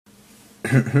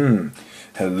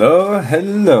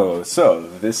Hello. So,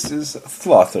 this is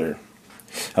Slaughter.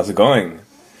 How's it going?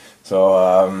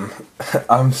 So,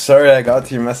 I'm sorry I got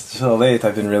to your message so late.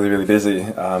 I've been really busy.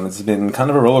 It's been kind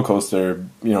of a roller coaster,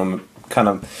 kind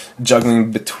of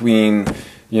juggling between,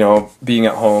 being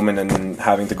at home and then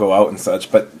having to go out and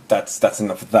such, but that's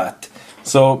enough of that.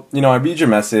 So, I read your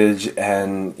message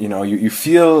and, you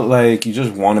feel like you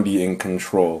just want to be in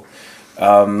control.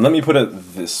 Let me put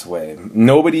it this way.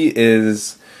 Nobody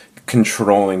is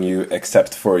controlling you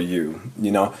except for you.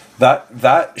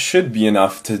 That should be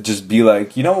enough to just be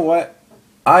like, you know what?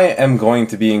 I am going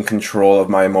to be in control of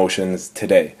my emotions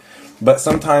today. But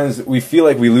sometimes we feel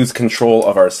like we lose control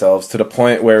of ourselves to the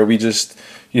point where we just,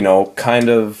 kind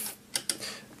of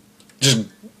just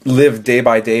live day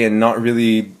by day and not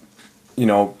really,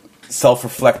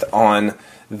 self-reflect on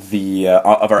the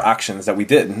of our actions that we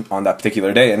did on that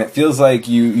particular day, and it feels like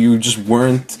you just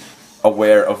weren't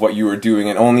aware of what you were doing,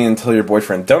 and only until your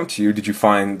boyfriend dumped you did you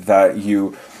find that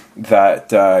you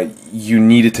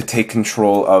needed to take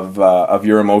control of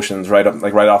your emotions right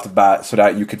off the bat so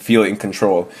that you could feel in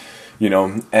control,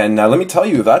 and let me tell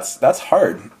you, that's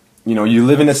hard. You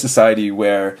live in a society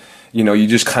where you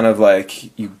just kind of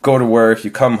like, you go to work,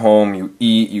 you come home, you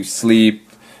eat, you sleep,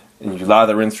 and you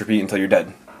lather, rinse, repeat until you're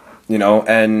dead.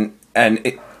 And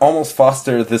it almost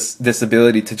fosters this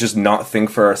ability to just not think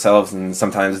for ourselves, and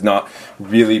sometimes not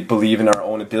really believe in our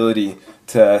own ability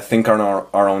to think on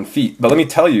our own feet. But let me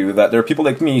tell you that there are people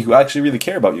like me who actually really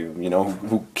care about you,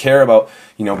 who care about,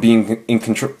 being in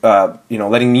control, I'm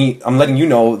letting you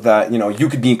know that, you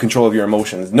could be in control of your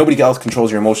emotions. Nobody else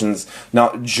controls your emotions,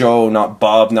 not Joe, not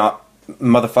Bob, not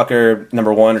motherfucker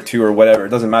number 1 or 2 or whatever. It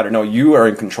doesn't matter. No, you are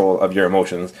in control of your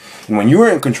emotions, and when you are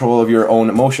in control of your own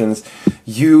emotions,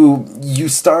 you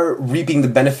start reaping the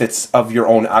benefits of your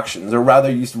own actions, or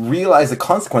rather, you realize the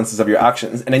consequences of your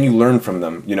actions, and then you learn from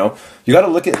them. You got to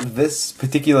look at this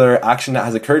particular action that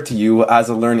has occurred to you as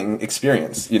a learning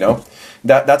experience.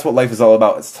 That's what life is all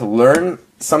about. It's to learn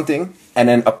something and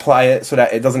then apply it so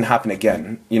that it doesn't happen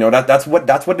again. That's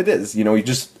what it is. You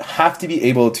just have to be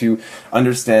able to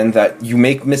understand that you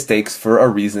make mistakes for a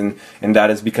reason, and that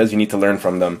is because you need to learn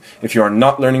from them. If you are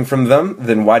not learning from them,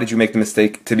 then why did you make the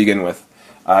mistake to begin with?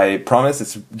 I promise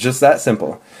it's just that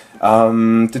simple.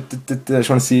 I just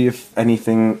want to see if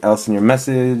anything else in your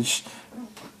message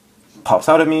pops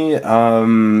out at me. You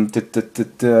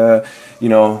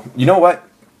know what?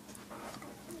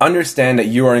 Understand that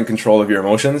you are in control of your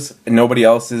emotions, and nobody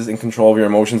else is in control of your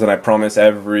emotions, and I promise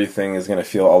everything is going to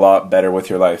feel a lot better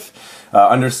with your life.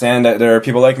 Understand that there are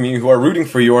people like me who are rooting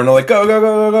for you, and are like, go,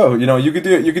 you could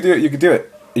do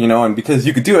it, and because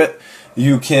you could do it,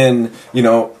 you can,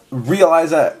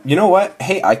 realize that,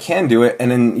 hey, I can do it, and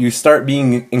then you start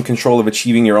being in control of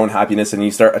achieving your own happiness, and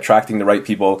you start attracting the right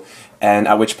people, and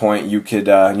at which point you could,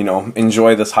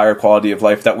 enjoy this higher quality of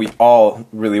life that we all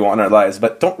really want in our lives,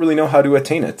 but don't really know how to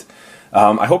attain it.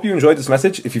 I hope you enjoyed this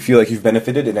message. If you feel like you've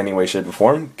benefited in any way, shape, or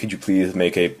form, could you please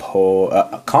make a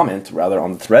comment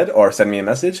on the thread, or send me a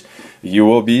message? You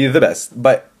will be the best.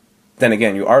 But then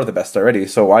again, you are the best already,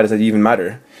 so why does it even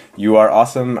matter? You are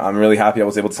awesome. I'm really happy I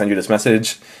was able to send you this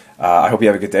message. I hope you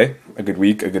have a good day, a good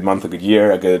week, a good month, a good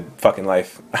year, a good fucking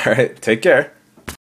life. Alright, take care.